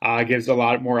 and gives a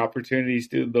lot more opportunities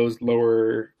to those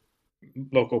lower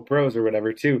local pros or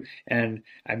whatever too. And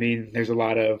there's a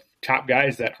lot of top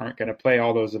guys that aren't going to play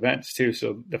all those events too.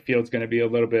 So the field's going to be a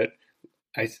little bit,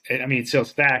 it's still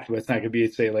stacked, but it's not going to be,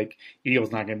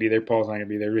 Eagle's not going to be there, Paul's not going to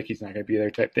be there, Ricky's not going to be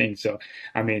there type thing. So,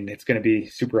 it's going to be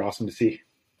super awesome to see.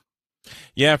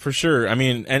 Yeah, for sure. I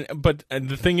mean, but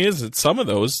the thing is that some of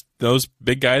those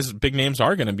big guys, big names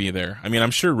are going to be there. I mean,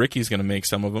 I'm sure Ricky's going to make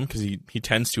some of them because he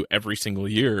tends to every single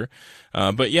year.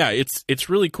 But yeah, it's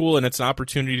really cool, and it's an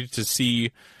opportunity to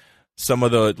see some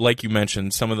of the, like you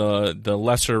mentioned, some of the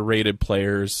lesser rated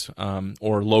players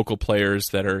or local players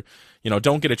that are,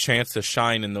 don't get a chance to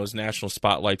shine in those national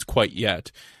spotlights quite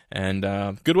yet. And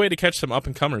good way to catch some up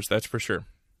and comers, that's for sure.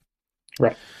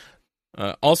 Right.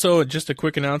 Also, just a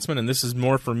quick announcement, and this is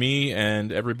more for me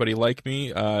and everybody like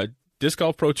me. Disc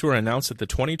Golf Pro Tour announced that the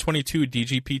 2022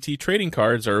 DGPT trading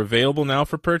cards are available now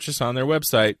for purchase on their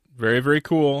website. Very, very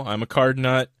cool. I'm a card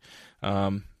nut.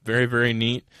 Very, very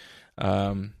neat.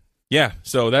 Yeah,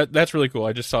 so that's really cool.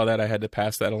 I just saw that. I had to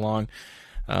pass that along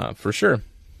for sure.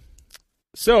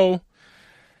 So,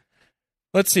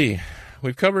 let's see.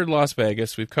 We've covered Las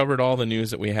Vegas. We've covered all the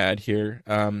news that we had here.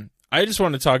 I just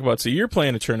wanted to talk about, so you're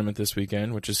playing a tournament this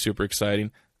weekend, which is super exciting.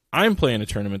 I'm playing a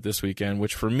tournament this weekend,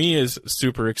 which for me is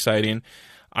super exciting.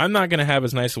 I'm not going to have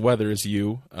as nice weather as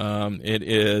you. It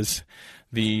is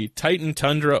the Titan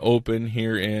Tundra Open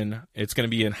here it's going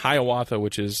to be in Hiawatha,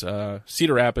 which is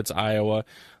Cedar Rapids, Iowa, a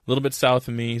little bit south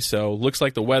of me. So looks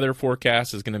like the weather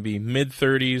forecast is going to be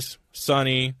mid-30s,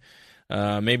 sunny,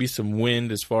 maybe some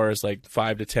wind as far as like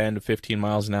 5 to 10 to 15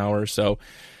 miles an hour. So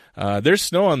there's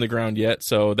snow on the ground yet,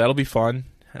 so that'll be fun.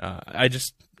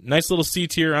 Nice little C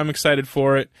tier. I'm excited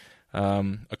for it.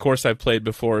 Of course, I've played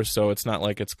before, so it's not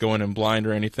like it's going in blind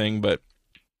or anything, but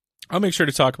I'll make sure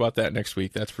to talk about that next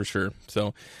week, that's for sure.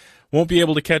 So won't be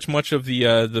able to catch much of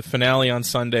the finale on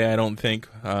Sunday, I don't think,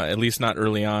 at least not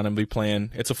early on. I'll be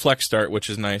playing. It's a flex start, which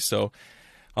is nice, so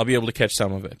I'll be able to catch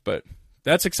some of it. But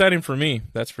that's exciting for me,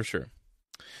 that's for sure.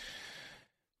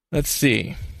 Let's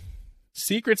see.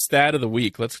 Secret stat of the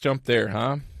week. Let's jump there,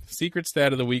 huh? Secret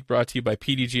stat of the week brought to you by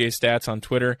PDGA Stats on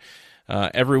Twitter.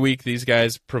 Every week these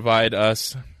guys provide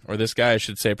us, or this guy I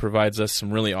should say, provides us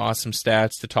some really awesome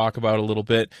stats to talk about a little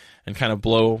bit and kind of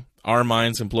blow our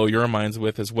minds and blow your minds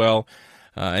with as well.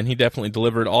 And he definitely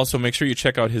delivered. Also, make sure you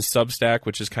check out his Substack,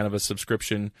 which is kind of a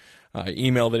subscription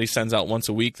email that he sends out once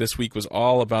a week. This week was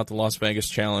all about the Las Vegas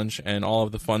Challenge and all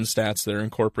of the fun stats that are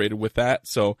incorporated with that.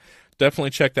 So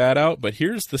definitely check that out. But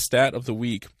here's the stat of the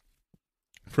week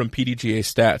from PDGA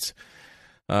Stats.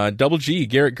 Double G,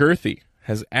 Garrett Gurthey,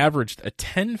 has averaged a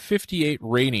 1058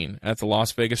 rating at the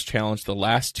Las Vegas Challenge the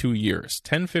last 2 years.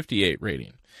 1058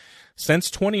 rating.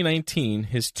 Since 2019,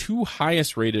 his two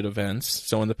highest rated events,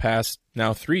 so in the past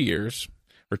now 3 years,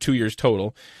 or 2 years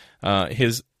total,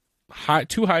 his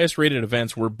two highest rated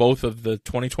events were both of the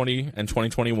 2020 and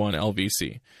 2021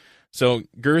 LVC. So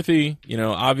Gurthey,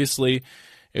 obviously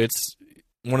it's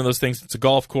one of those things, it's a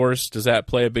golf course. Does that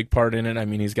play a big part in it? I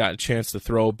mean, he's got a chance to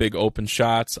throw big open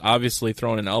shots. Obviously,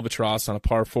 throwing an albatross on a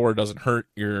par 4 doesn't hurt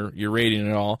your rating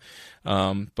at all.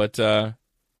 But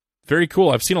very cool.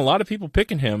 I've seen a lot of people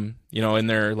picking him, in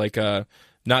their,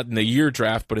 not in the year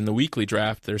draft, but in the weekly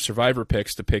draft, their survivor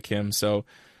picks to pick him. So,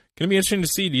 going to be interesting to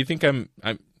see. Do you think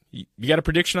you got a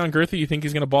prediction on Gurthey? You think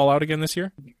he's going to ball out again this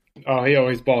year? Oh, he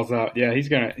always balls out. Yeah, he's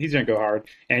gonna go hard,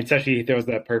 and especially he throws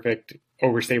that perfect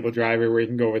overstable driver where he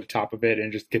can go over the top of it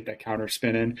and just get that counter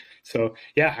spin in. So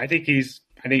yeah, I think he's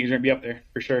gonna be up there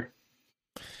for sure.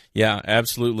 Yeah,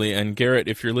 absolutely. And Garrett,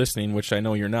 if you're listening, which I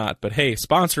know you're not, but hey,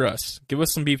 sponsor us. Give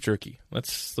us some beef jerky.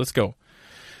 Let's go.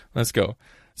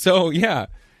 So yeah,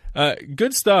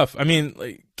 good stuff. I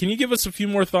mean, can you give us a few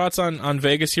more thoughts on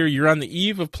Vegas here? You're on the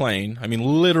eve of playing. I mean,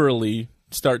 literally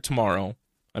start tomorrow.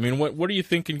 I mean, what are you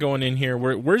thinking going in here?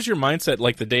 Where's your mindset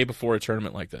like the day before a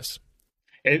tournament like this?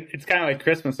 It's kind of like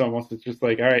Christmas almost. It's just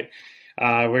like, all right,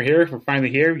 we're here. We're finally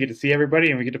here. We get to see everybody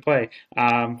and we get to play.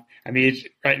 I mean,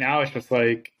 right now it's just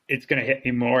like it's going to hit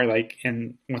me more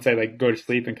and once I go to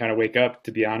sleep and kind of wake up,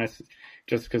 to be honest,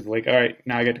 just because all right,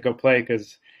 now I get to go play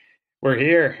because we're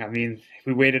here. I mean,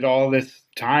 we waited all this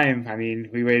time. I mean,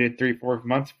 we waited 3-4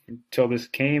 months until this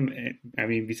came. I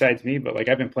mean, besides me, but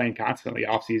I've been playing constantly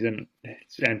off season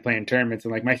and playing tournaments,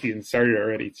 and my season started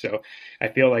already. So I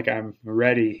feel like I'm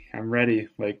ready. I'm ready,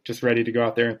 just ready to go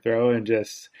out there and throw and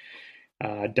just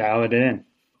dial it in.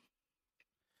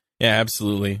 Yeah,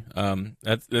 absolutely.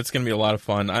 That's going to be a lot of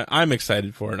fun. I'm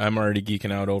excited for it. I'm already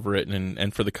geeking out over it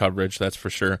and for the coverage, that's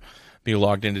for sure. Be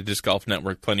logged into Disc Golf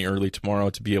Network plenty early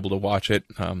tomorrow to be able to watch it.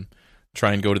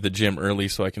 Try and go to the gym early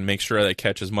so I can make sure that I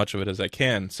catch as much of it as I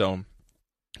can. So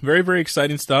very, very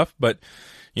exciting stuff. But,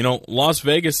 Las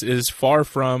Vegas is far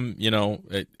from,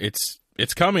 it's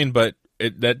coming, but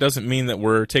that doesn't mean that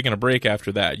we're taking a break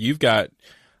after that. You've got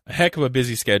a heck of a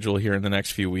busy schedule here in the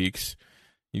next few weeks.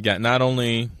 You've got not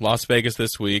only Las Vegas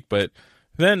this week, but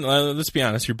then, let's be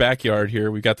honest, your backyard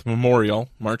here, we've got the Memorial,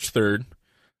 March 3rd.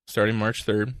 starting March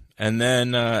 3rd. And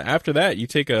then after that, you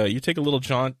take a little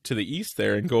jaunt to the east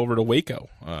there and go over to Waco.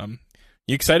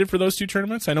 You excited for those two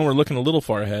tournaments? I know we're looking a little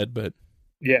far ahead, but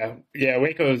Yeah, yeah,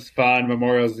 Waco's fun.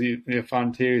 Memorial's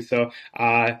fun too. So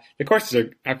the courses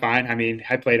are fine. I mean,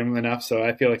 I played them enough, so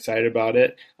I feel excited about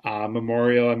it.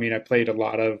 Memorial, I mean, I played a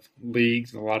lot of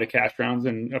leagues and a lot of cash rounds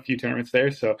and a few tournaments there,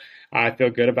 so I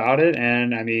feel good about it.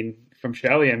 And I mean, from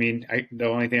Shelly, I mean, the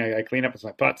only thing I clean up is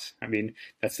my putts. I mean,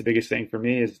 that's the biggest thing for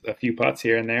me is a few putts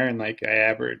here and there, and like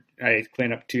I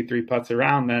clean up 2-3 putts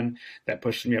around, then that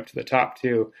pushes me up to the top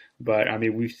too. But I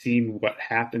mean, we've seen what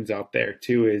happens out there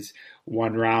too is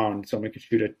one round, someone could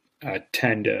shoot a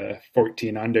 10 to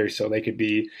 14 under, so they could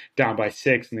be down by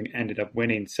 6 and then ended up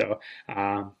winning. So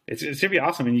it's going to be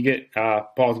awesome. And you get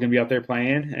Paul's going to be out there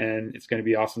playing, and it's going to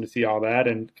be awesome to see all that.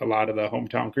 And a lot of the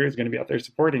hometown crew is going to be out there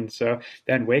supporting. So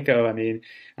then Waco, I mean,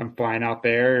 I'm flying out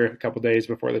there a couple days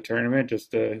before the tournament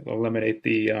just to eliminate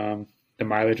the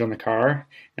mileage on the car.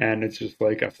 And it's just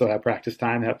like I still have practice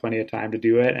time, have plenty of time to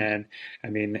do it. And I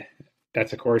mean,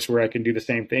 that's a course where I can do the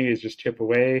same thing is just chip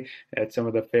away at some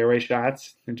of the fairway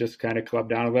shots and just kind of club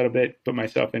down a little bit, put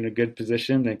myself in a good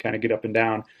position, then kind of get up and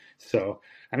down. So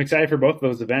I'm excited for both of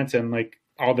those events, and like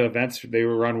all the events, they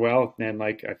were run well, and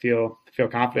like I feel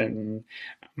confident, and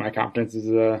my confidence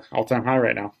is all-time high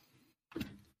right now.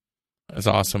 That's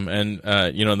awesome. And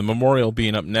the Memorial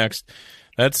being up next,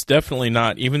 that's definitely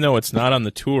not, even though it's not on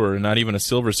the tour, not even a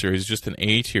Silver Series, just an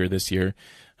A tier this year.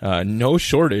 No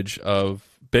shortage of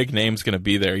big names going to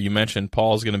be there. You mentioned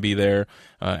Paul's going to be there.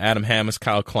 Adam Hammes,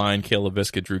 Kyle Klein, Caleb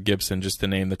Viska, Drew Gibson, just to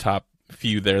name the top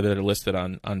few there that are listed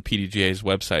on PDGA's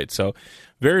website. So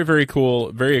very, very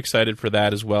cool. Very excited for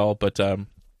that as well. But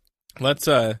let's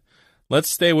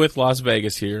stay with Las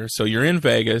Vegas here. So you're in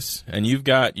Vegas, and you've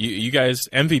got you guys.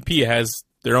 MVP has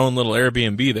their own little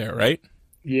Airbnb there, right?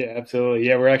 Yeah, absolutely.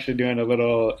 Yeah, we're actually doing a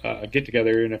little get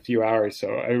together in a few hours, so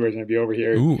everybody's gonna be over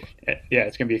here. Ooh. Yeah,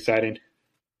 it's gonna be exciting.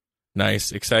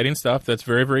 Nice, exciting stuff. That's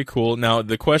very, very cool. Now,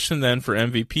 the question then for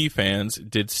MVP fans,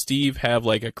 did Steve have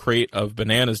like a crate of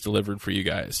bananas delivered for you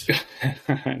guys?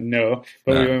 No,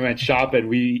 but we went shopping.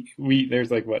 We there's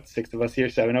like what, 6 of us here,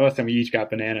 7 of us, and we each got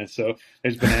bananas. So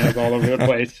there's bananas all over the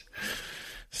place.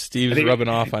 Steve's rubbing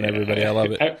off on everybody. I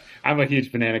love it. I'm a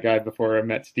huge banana guy before I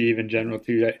met Steve in general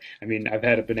too. I mean, I've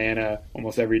had a banana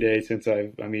almost every day since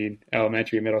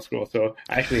elementary and middle school. So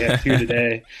I actually had 2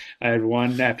 today. I had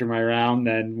one after my round,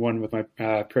 then one with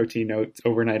my protein oats,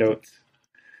 overnight oats.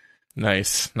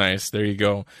 Nice. There you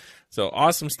go. So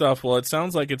awesome stuff. Well, it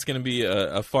sounds like it's going to be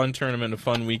a fun tournament, a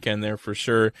fun weekend there for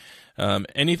sure.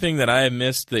 Anything that I have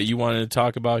missed that you wanted to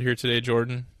talk about here today,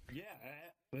 Jordan? Yeah,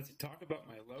 let's talk about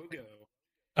my logo.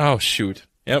 Oh, shoot.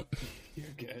 Yep. You're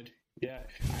good. Yeah,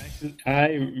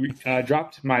 I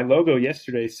dropped my logo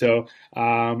yesterday, so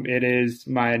it is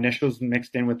my initials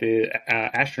mixed in with the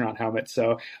astronaut helmet.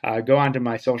 So go onto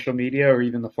my social media or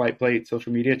even the Flight Plate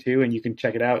social media too, and you can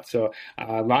check it out. So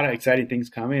a lot of exciting things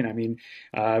coming. I mean,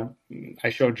 I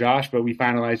showed Josh, but we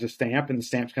finalized the stamp, and the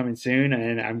stamp's coming soon,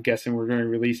 and I'm guessing we're going to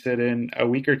release it in a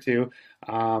week or two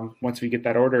once we get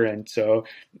that order in. So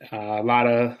a lot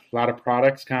of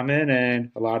products coming, and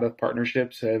a lot of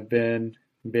partnerships have been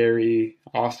very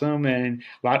awesome, and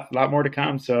a lot more to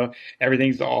come. So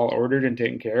everything's all ordered and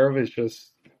taken care of. It's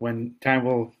just once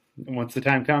the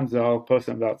time comes, I'll post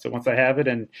them out. So once I have it,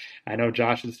 and I know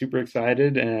Josh is super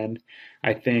excited, and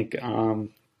I think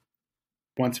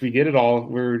once we get it all,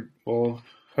 we'll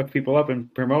hook people up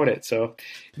and promote it. So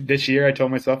this year I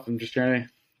told myself I'm just trying to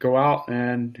go out,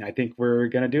 and I think we're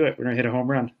going to do it. We're going to hit a home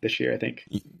run this year, I think.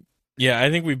 Yeah,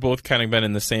 I think we've both kind of been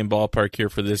in the same ballpark here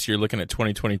for this year, looking at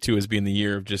 2022 as being the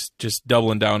year of just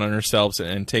doubling down on ourselves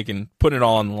and putting it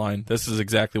all on the line. This is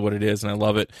exactly what it is, and I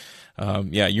love it.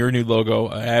 Yeah, your new logo,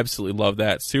 I absolutely love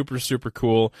that. Super, super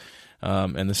cool.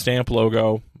 And the stamp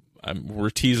logo,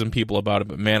 we're teasing people about it,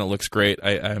 but man, it looks great.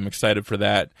 I'm excited for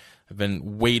that. I've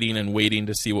been waiting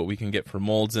to see what we can get for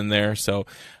molds in there. So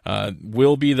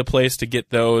we'll be the place to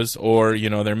get those, or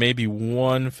there may be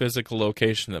one physical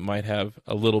location that might have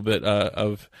a little bit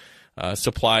of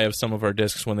supply of some of our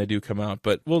discs when they do come out.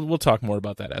 But we'll talk more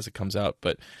about that as it comes out.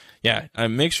 But yeah,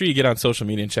 make sure you get on social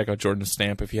media and check out Jordan's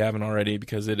stamp if you haven't already,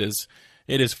 because it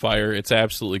is fire. It's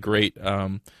absolutely great.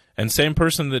 And same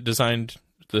person that designed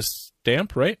the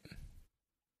stamp, right?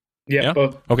 Yeah,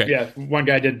 both. Okay. Yeah, one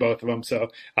guy did both of them. So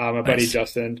my buddy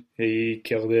Justin, he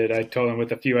killed it. I told him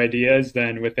with a few ideas.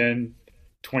 Then within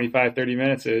 25, 30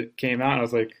 minutes, it came out. I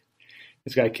was like,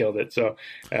 this guy killed it. So,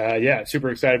 yeah, super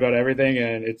excited about everything,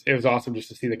 and it was awesome just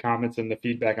to see the comments and the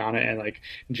feedback on it. And like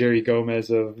Jerry Gomez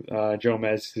of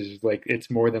Jomez is like, it's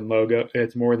more than logo,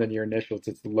 it's more than your initials,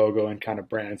 it's the logo and kind of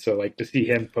brand. So like to see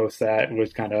him post that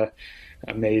was kind of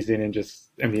amazing, and just,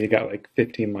 I mean, he got like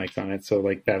 15 likes on it, so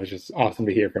like that was just awesome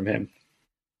to hear from him.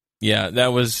 Yeah, that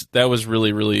was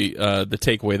really, really the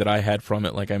takeaway that I had from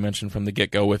it. Like I mentioned from the get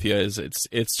go with you, is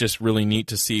it's just really neat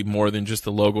to see more than just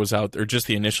the logos out there, just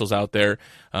the initials out there.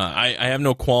 I have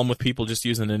no qualm with people just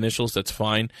using the initials. That's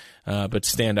fine, but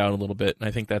stand out a little bit. And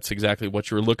I think that's exactly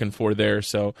what you were looking for there.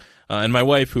 So, and my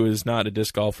wife, who is not a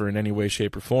disc golfer in any way,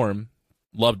 shape, or form,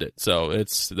 loved it. So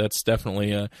that's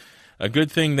definitely a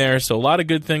good thing there. So a lot of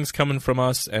good things coming from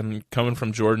us and coming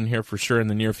from Jordan here for sure in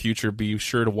the near future. Be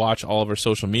sure to watch all of our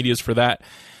social medias for that.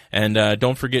 And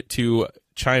don't forget to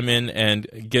chime in and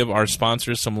give our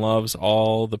sponsors some loves,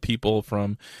 all the people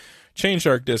from Chain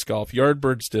Shark Disc Golf,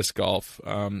 Yardbirds Disc Golf,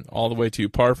 all the way to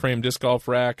Par Frame Disc Golf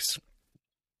Racks.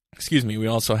 Excuse me, we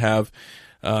also have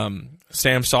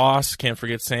Sam Sauce, can't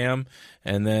forget Sam,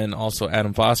 and then also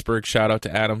Adam Vosberg. Shout out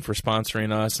to Adam for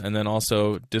sponsoring us, and then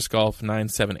also Disc Golf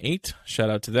 978. Shout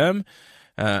out to them,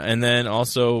 and then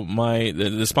also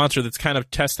the sponsor that's kind of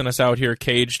testing us out here,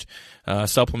 Caged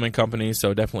Supplement Company.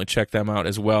 So definitely check them out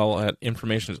as well.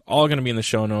 Information is all going to be in the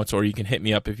show notes, or you can hit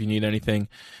me up if you need anything,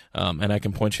 and I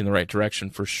can point you in the right direction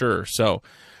for sure. So,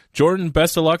 Jordan,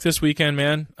 best of luck this weekend,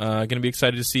 man. Going to be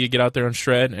excited to see you get out there on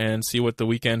Shred and see what the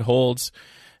weekend holds.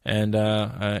 And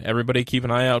everybody keep an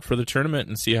eye out for the tournament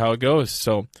and see how it goes.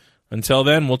 So until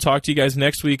then, we'll talk to you guys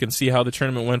next week and see how the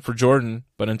tournament went for Jordan.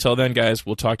 But until then, guys,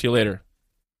 we'll talk to you later.